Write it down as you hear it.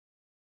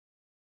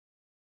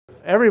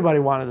Everybody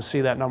wanted to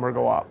see that number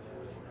go up.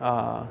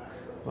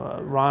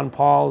 Ron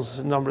Paul's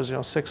numbers,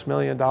 $6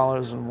 million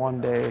in one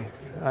day.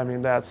 I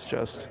mean, that's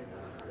just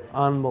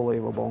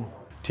unbelievable.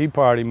 Tea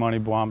Party money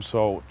bomb,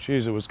 so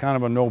geez, it was kind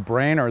of a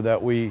no-brainer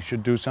that we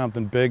should do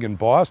something big in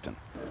Boston.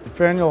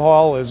 Faneuil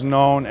Hall is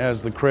known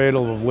as the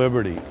cradle of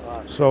liberty,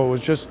 so it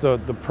was just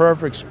the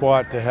perfect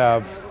spot to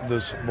have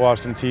this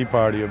Boston Tea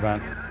Party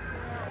event.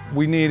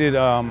 We needed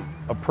a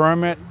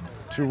permit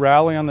to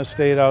rally on the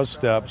State House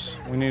steps.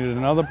 We needed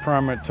another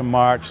permit to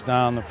march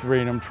down the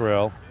Freedom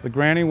Trail. The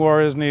Granny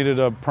Warriors needed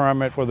a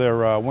permit for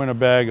their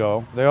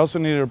Winnebago. They also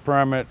needed a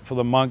permit for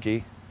the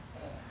monkey.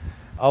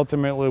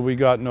 Ultimately, we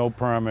got no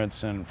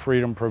permits and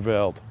freedom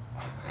prevailed.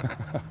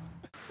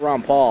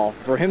 Ron Paul,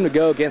 for him to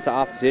go against the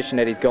opposition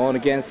that he's going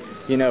against,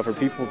 for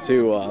people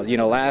to,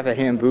 laugh at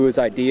him, boo his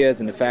ideas,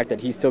 and the fact that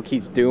he still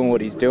keeps doing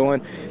what he's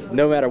doing,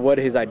 no matter what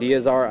his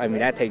ideas are, I mean,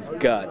 that takes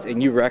guts,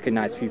 and you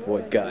recognize people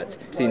with guts.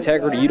 See,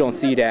 integrity, you don't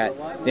see that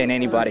in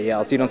anybody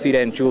else. You don't see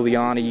that in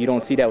Giuliani. You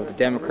don't see that with the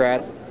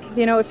Democrats.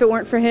 If it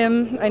weren't for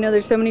him, I know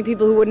there's so many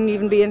people who wouldn't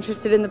even be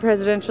interested in the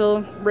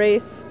presidential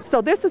race.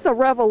 So this is a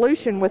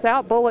revolution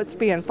without bullets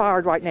being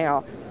fired right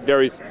now.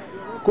 There is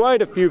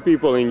quite a few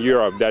people in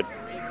Europe that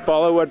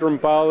follow what Ron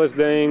Paul is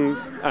doing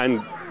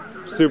and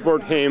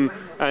support him,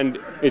 and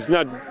it's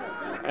not,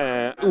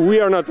 we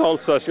are not all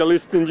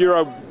socialists in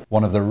Europe.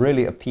 One of the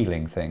really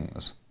appealing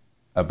things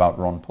about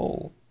Ron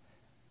Paul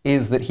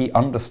is that he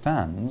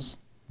understands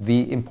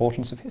the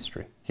importance of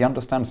history. He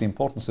understands the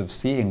importance of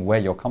seeing where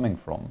you're coming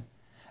from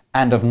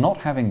and of not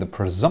having the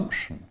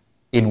presumption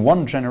in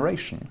one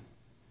generation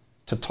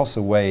to toss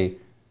away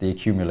the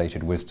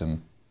accumulated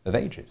wisdom of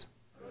ages.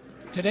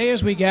 Today,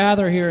 as we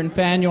gather here in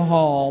Faneuil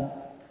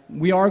Hall,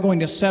 we are going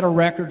to set a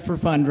record for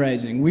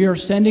fundraising. We are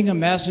sending a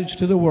message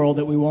to the world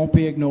that we won't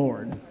be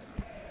ignored.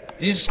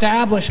 The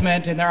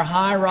establishment in their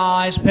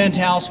high-rise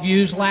penthouse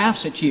views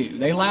laughs at you.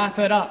 They laugh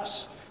at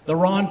us, the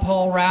Ron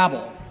Paul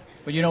rabble.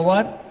 But you know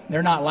what?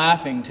 They're not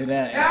laughing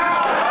today.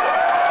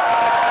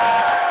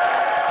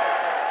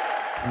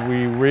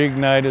 We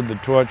reignited the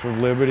torch of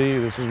liberty.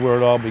 This is where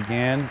it all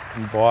began,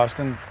 in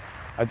Boston.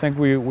 I think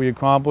we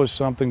accomplished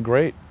something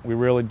great. We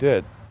really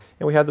did.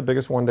 And we had the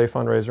biggest one-day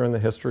fundraiser in the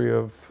history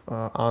of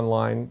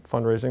online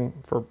fundraising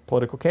for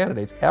political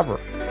candidates ever.